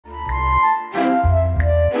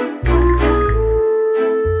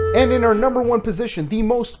And in our #1 position, the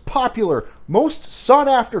most popular, most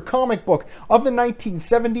sought-after comic book of the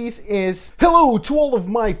 1970s is... Hello to all of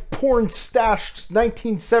my porn-stashed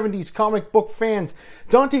 1970s comic book fans.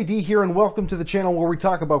 Dante D here, and welcome to the channel where we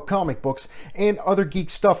talk about comic books and other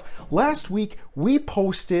geek stuff. Last week, we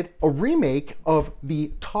posted a remake of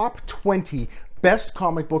the top 20 best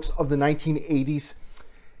comic books of the 1980s.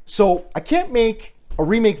 So I can't make a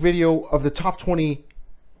remake video of the top 20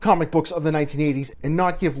 comic books of the 1980s and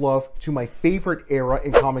not give love to my favorite era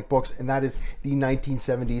in comic books, and that is the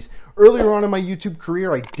 1970s. Earlier on in my YouTube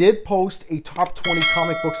career, I did post a top 20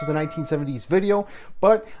 comic books of the 1970s video,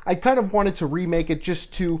 but I kind of wanted to remake it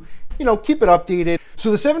just to, you know, keep it updated. So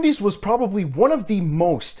the 70s was probably one of the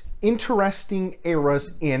most interesting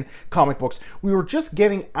eras in comic books. We were just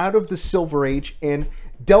getting out of the Silver Age and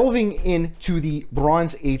delving into the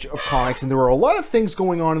Bronze Age of comics, and there were a lot of things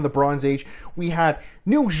going on in the Bronze Age. We had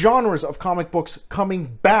new genres of comic books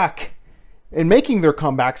coming back and making their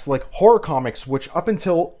comebacks, like horror comics, which up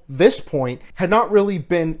until this point had not really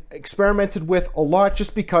been experimented with a lot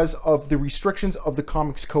just because of the restrictions of the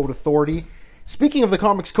Comics Code Authority. Speaking of the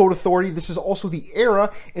Comics Code Authority, this is also the era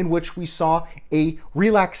in which we saw a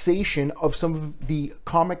relaxation of some of the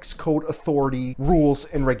Comics Code Authority rules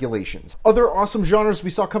and regulations. Other awesome genres we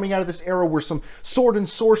saw coming out of this era were some sword and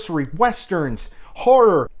sorcery, westerns,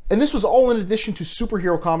 horror, and this was all in addition to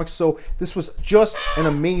superhero comics, so this was just an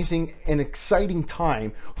amazing and exciting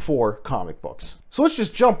time for comic books. So let's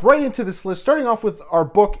just jump right into this list, starting off with our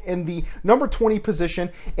book in the number 20 position,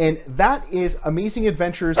 and that is Amazing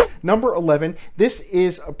Adventures number 11. This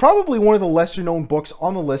is probably one of the lesser known books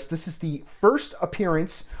on the list. This is the first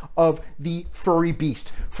appearance of the furry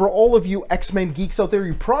beast. For all of you X-Men geeks out there,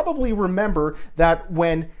 you probably remember that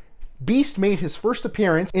when Beast made his first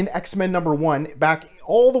appearance in X-Men #1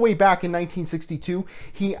 all the way back in 1962,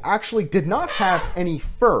 he actually did not have any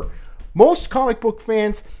fur. Most comic book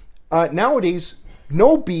fans nowadays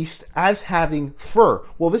know Beast as having fur.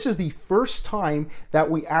 Well, this is the first time that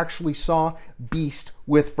we actually saw Beast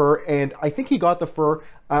with fur, and I think he got the fur,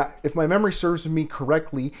 if my memory serves me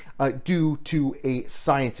correctly, due to a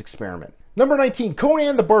science experiment. Number 19,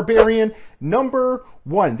 Conan the Barbarian, number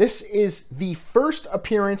 1. This is the first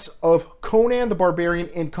appearance of Conan the Barbarian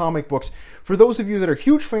in comic books. For those of you that are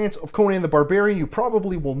huge fans of Conan the Barbarian, you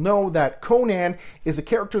probably will know that Conan is a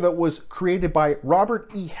character that was created by Robert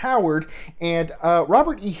E. Howard, and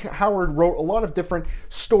Robert E. Howard wrote a lot of different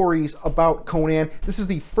stories about Conan. This is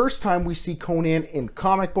the first time we see Conan in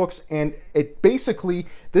comic books, and it basically,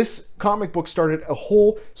 this comic book started a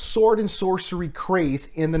whole sword and sorcery craze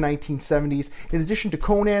in the 1970s. In addition to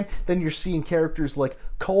Conan, then you're seeing characters like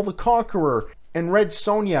Ghul the Conqueror and Red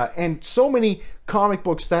Sonja, and so many comic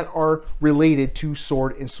books that are related to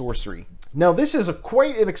sword and sorcery. Now, this is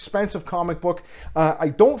quite an expensive comic book. I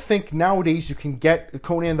don't think nowadays you can get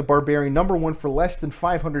Conan the Barbarian #1 for less than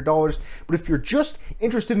 $500, but if you're just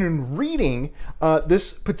interested in reading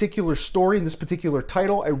this particular story and this particular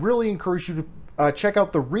title, I really encourage you to check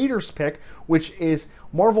out the Reader's Pick, which is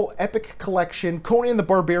Marvel Epic Collection Conan the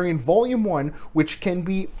Barbarian Volume 1, which can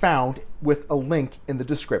be found with a link in the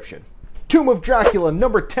description. Tomb of Dracula,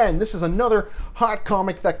 number 10. This is another hot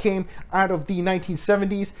comic that came out of the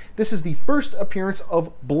 1970s. This is the first appearance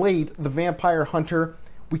of Blade, the Vampire Hunter.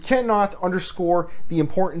 We cannot underscore the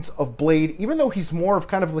importance of Blade, even though he's more of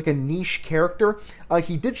kind of like a niche character.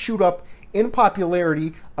 He did shoot up in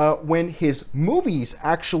popularity when his movies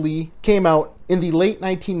actually came out in the late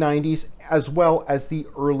 1990s as well as the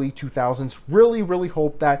early 2000s. Really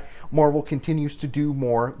hope that Marvel continues to do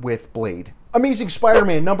more with Blade. Amazing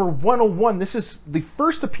Spider-Man number 101. This is the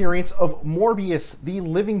first appearance of Morbius, the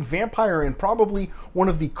living vampire, and probably one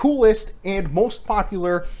of the coolest and most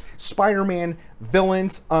popular Spider-Man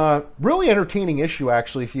villains. Really entertaining issue,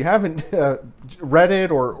 actually. If you haven't read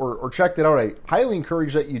it or checked it out, I highly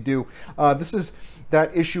encourage that you do. This is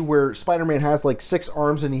that issue where Spider-Man has like 6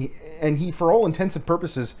 arms, and he for all intents and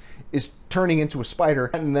purposes is turning into a spider,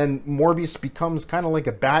 and then Morbius becomes kind of like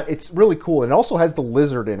a bat. It's really cool. It also has the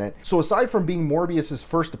lizard in it. So aside from being Morbius's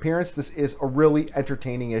first appearance, this is a really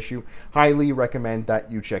entertaining issue. Highly recommend that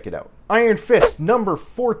you check it out. Iron Fist number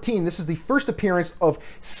 14. This is the first appearance of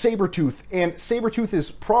Sabretooth, and Sabretooth is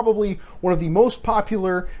probably one of the most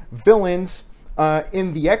popular villains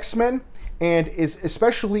in the X-Men, and is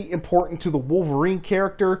especially important to the Wolverine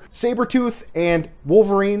character. Sabretooth and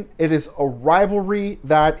Wolverine, it is a rivalry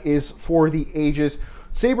that is for the ages.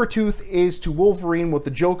 Sabretooth is to Wolverine what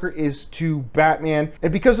the Joker is to Batman,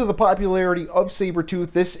 and because of the popularity of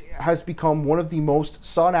Sabretooth, this has become one of the most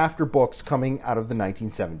sought-after books coming out of the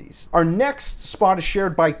 1970s. Our next spot is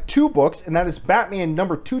shared by two books, and that is Batman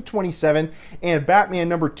number 227 and Batman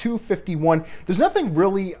number 251. There's nothing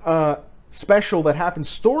really special that happens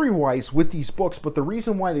story-wise with these books, but the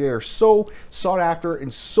reason why they are so sought after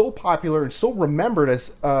and so popular and so remembered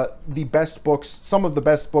as the best books, some of the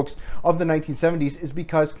best books of the 1970s, is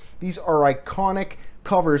because these are iconic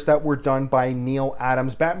covers that were done by Neal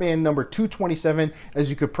Adams. Batman number 227, as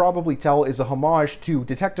you could probably tell, is a homage to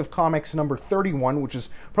Detective Comics number 31, which is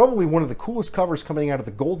probably one of the coolest covers coming out of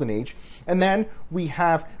the Golden Age. And then we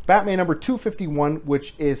have Batman number 251,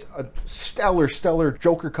 which is a stellar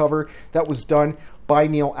Joker cover that was done by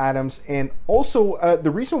Neal Adams. And also the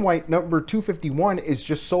reason why number 251 is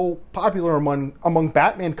just so popular among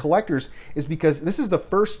Batman collectors is because this is the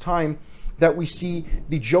first time that we see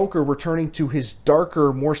the Joker returning to his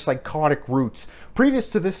darker, more psychotic roots. Previous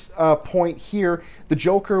to this point here, the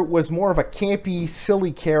Joker was more of a campy,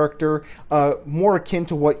 silly character, more akin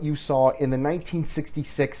to what you saw in the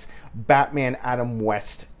 1966 Batman Adam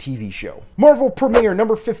West TV show. Marvel Premiere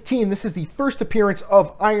number 15. This is the first appearance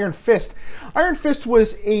of Iron Fist. Iron Fist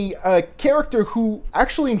was a character who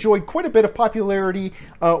actually enjoyed quite a bit of popularity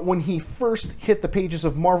when he first hit the pages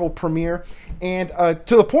of Marvel Premiere, and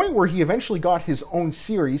to the point where he eventually got his own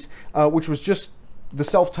series, which was just the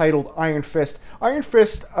self-titled Iron Fist. Iron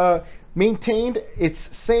Fist maintained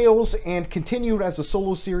its sales and continued as a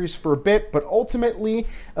solo series for a bit, but ultimately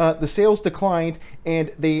the sales declined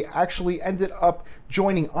and they actually ended up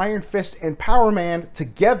joining Iron Fist and Power Man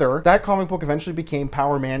together. That comic book eventually became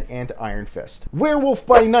Power Man and Iron Fist. Werewolf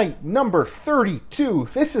by Night number 32.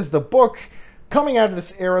 This is the book coming out of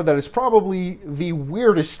this era that is probably the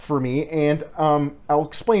weirdest for me, and I'll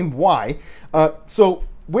explain why. So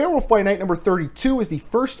Werewolf by Night number 32 is the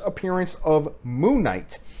first appearance of Moon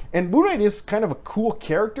Knight. And Moon Knight is kind of a cool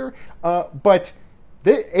character, but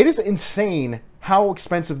it is insane how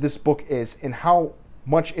expensive this book is and how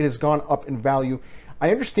much it has gone up in value.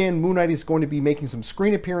 I understand Moon Knight is going to be making some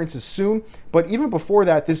screen appearances soon, but even before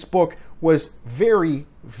that, this book was very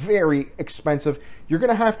expensive. You're going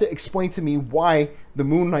to have to explain to me why the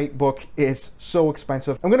Moon Knight book is so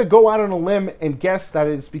expensive. I'm going to go out on a limb and guess that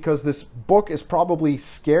it's because this book is probably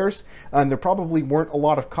scarce and there probably weren't a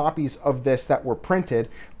lot of copies of this that were printed,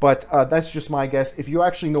 but that's just my guess. If you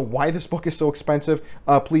actually know why this book is so expensive,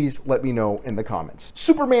 please let me know in the comments.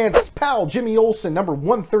 Superman's pal Jimmy Olsen, number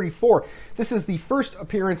 134. This is the first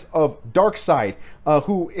appearance of Darkseid,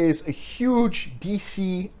 who is a huge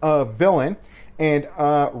DC villain, and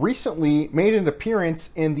recently made an appearance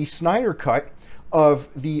in the Snyder Cut of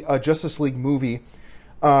the Justice League movie.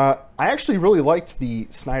 I actually really liked the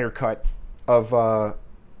Snyder Cut of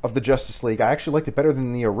the Justice League. I actually liked it better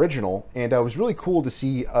than the original, and it was really cool to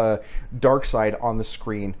see Darkseid on the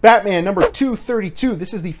screen. Batman number 232.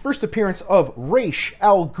 This is the first appearance of Ra's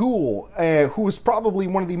al Ghul, who is probably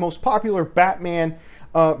one of the most popular Batman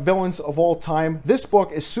villains of all time. This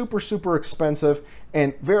book is super expensive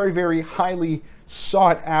and very highly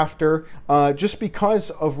sought after, just because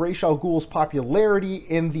of Ra's al Ghul's popularity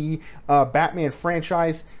in the Batman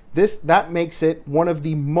franchise. That makes it one of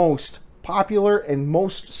the most popular and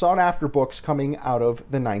most sought after books coming out of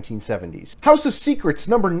the 1970s. House of Secrets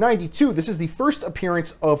number 92. This is the first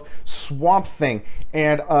appearance of Swamp Thing,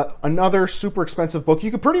 and another super expensive book.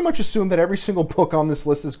 You could pretty much assume that every single book on this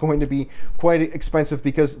list is going to be quite expensive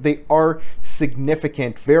because they are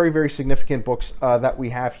significant, very significant books that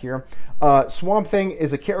we have here. Swamp Thing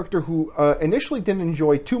is a character who initially didn't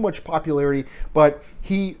enjoy too much popularity, but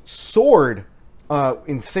he soared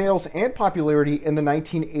in sales and popularity in the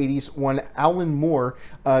 1980s when Alan Moore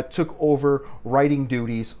took over writing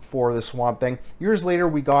duties for the Swamp Thing. Years later,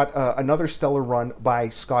 we got another stellar run by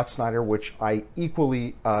Scott Snyder, which I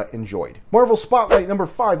equally enjoyed. Marvel Spotlight number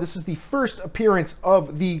 5. This is the first appearance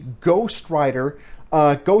of the Ghost Rider.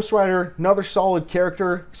 Ghost Rider, another solid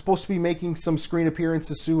character, supposed to be making some screen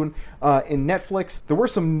appearances soon in Netflix. There were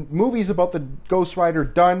some movies about the Ghost Rider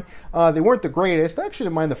done. They weren't the greatest. I actually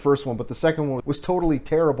didn't mind the first one, but the second one was totally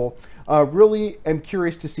terrible. Really am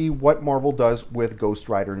curious to see what Marvel does with Ghost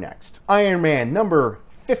Rider next. Iron Man number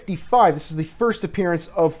 55. This is the first appearance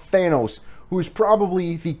of Thanos, who is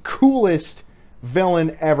probably the coolest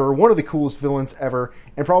villain ever, one of the coolest villains ever,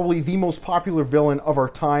 and probably the most popular villain of our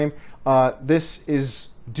time. This is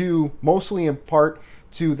due mostly in part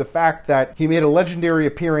to the fact that he made a legendary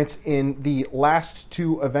appearance in the last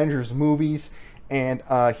two Avengers movies, and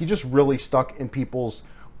he just really stuck in people's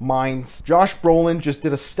minds. Josh Brolin just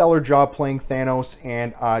did a stellar job playing Thanos,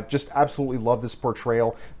 and just absolutely love this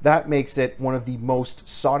portrayal. That makes it one of the most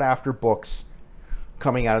sought after books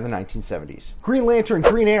coming out of the 1970s. Green Lantern,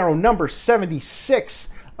 Green Arrow, number 76.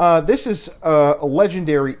 This is a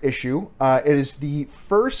legendary issue. It is the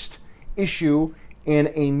first issue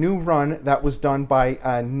in a new run that was done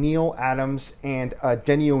by Neal Adams and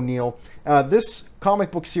Denny O'Neil. This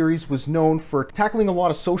comic book series was known for tackling a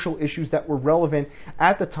lot of social issues that were relevant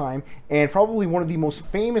at the time, and probably one of the most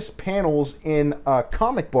famous panels in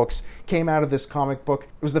comic books came out of this comic book.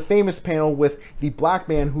 It was the famous panel with the black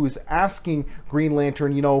man who is asking Green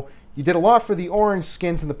Lantern, you know, you did a lot for the orange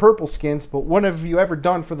skins and the purple skins, but what have you ever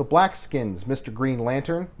done for the black skins, Mr. Green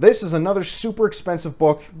Lantern? This is another super expensive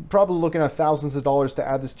book, probably looking at thousands of dollars to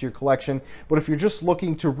add this to your collection, but if you're just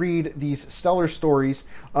looking to read these stellar stories,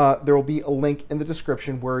 there will be a link in the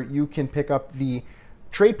description where you can pick up the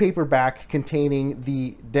trade paperback containing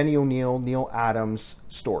the Denny O'Neil, Neal Adams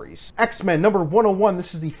stories. X-Men number 101,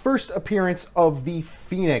 this is the first appearance of the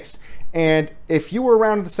Phoenix, and if you were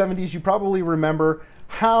around in the 70s, you probably remember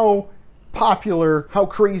how popular, how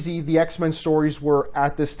crazy the X-Men stories were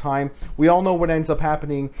at this time. We all know what ends up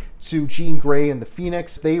happening to Jean Grey and the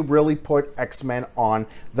Phoenix. They really put X-Men on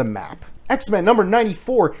the map. X-Men number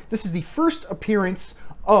 94. This is the first appearance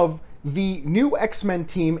of the new X-Men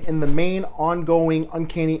team in the main ongoing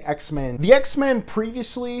Uncanny X-Men. The X-Men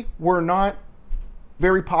previously were not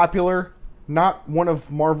very popular, not one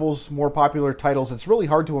of Marvel's more popular titles. It's really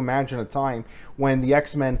hard to imagine a time when the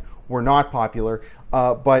X-Men were not popular,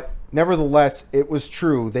 but nevertheless, it was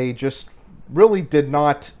true. They just really did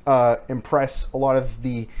not impress a lot of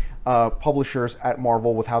the publishers at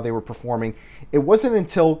Marvel with how they were performing. It wasn't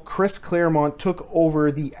until Chris Claremont took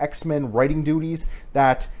over the X-Men writing duties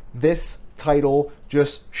that this title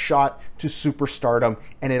just shot to superstardom,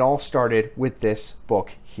 and it all started with this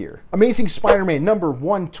book here. Amazing Spider-Man number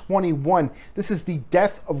 121. This is the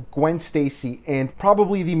death of Gwen Stacy, and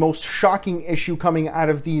probably the most shocking issue coming out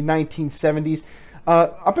of the 1970s.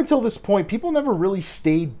 Up until this point, people never really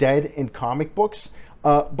stayed dead in comic books,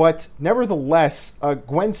 but nevertheless,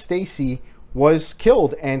 Gwen Stacy was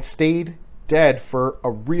killed and stayed dead for a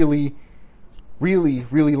really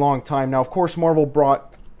long time. Now, of course, Marvel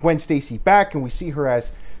brought Gwen Stacy back, and we see her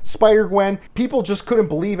as Spider-Gwen. People just couldn't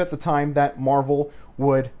believe at the time that Marvel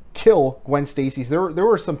would kill Gwen Stacy. There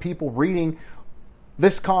were some people reading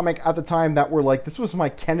this comic at the time that were like, this was my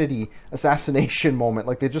Kennedy assassination moment.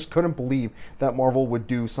 Like, they just couldn't believe that Marvel would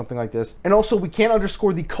do something like this. And also, we can't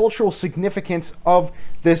underscore the cultural significance of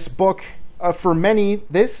this book. For many,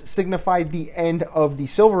 this signified the end of the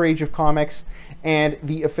Silver Age of comics and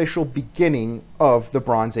the official beginning of the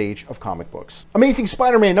Bronze Age of comic books. Amazing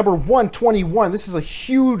Spider-Man number 121. This is a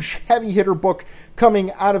huge heavy hitter book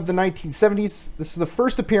coming out of the 1970s. This is the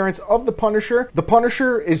first appearance of the Punisher. The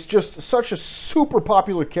Punisher is just such a super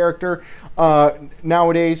popular character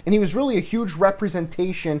nowadays, and he was really a huge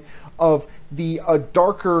representation of the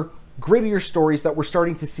darker, grittier stories that we're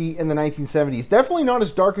starting to see in the 1970s. Definitely not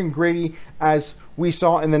as dark and gritty as we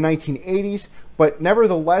saw in the 1980s, but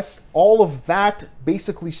nevertheless, all of that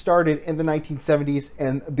basically started in the 1970s,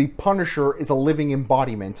 and the Punisher is a living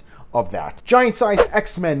embodiment of that. Giant Size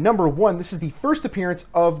X-Men number 1. This is the first appearance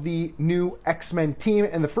of the new X-Men team,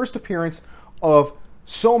 and the first appearance of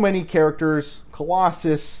so many characters: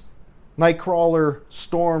 Colossus, Nightcrawler,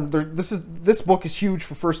 Storm. This book is huge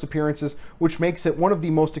for first appearances, which makes it one of the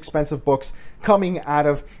most expensive books coming out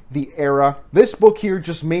of the era. This book here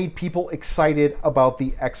just made people excited about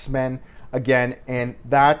the X-Men again, and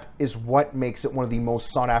that is what makes it one of the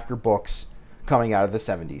most sought after books coming out of the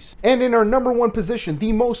 70s. And in our number 1 position,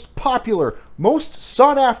 the most popular, most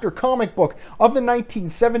sought after comic book of the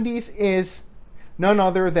 1970s is none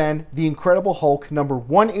other than The Incredible Hulk number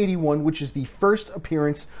 181, which is the first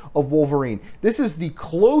appearance of Wolverine. This is the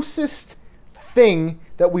closest thing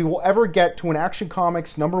that we will ever get to an Action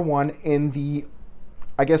Comics number 1 in the,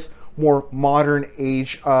 I guess, more modern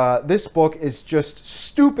age. This book is just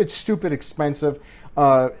stupid expensive,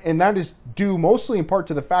 and that is due mostly in part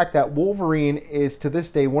to the fact that Wolverine is to this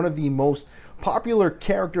day one of the most popular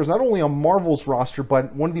characters, not only on Marvel's roster,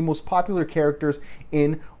 but one of the most popular characters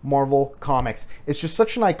in Marvel Comics. It's just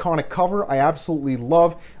such an iconic cover. I absolutely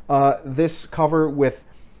love this cover with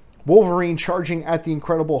Wolverine charging at the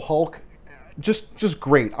Incredible Hulk. Just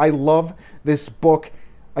great. I love this book.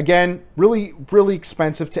 Again, really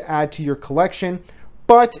expensive to add to your collection,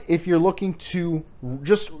 But if you're looking to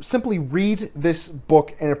just simply read this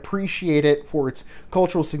book and appreciate it for its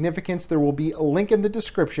cultural significance, there will be a link in the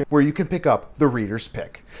description where you can pick up the reader's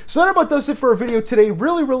pick. So that about does it for our video today.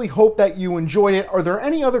 Really hope that you enjoyed it. Are there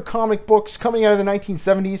any other comic books coming out of the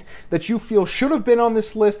 1970s that you feel should have been on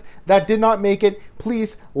this list that did not make it?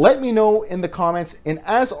 Please let me know in the comments. And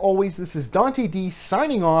as always, this is Dante D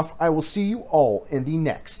signing off. I will see you all in the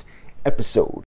next episode.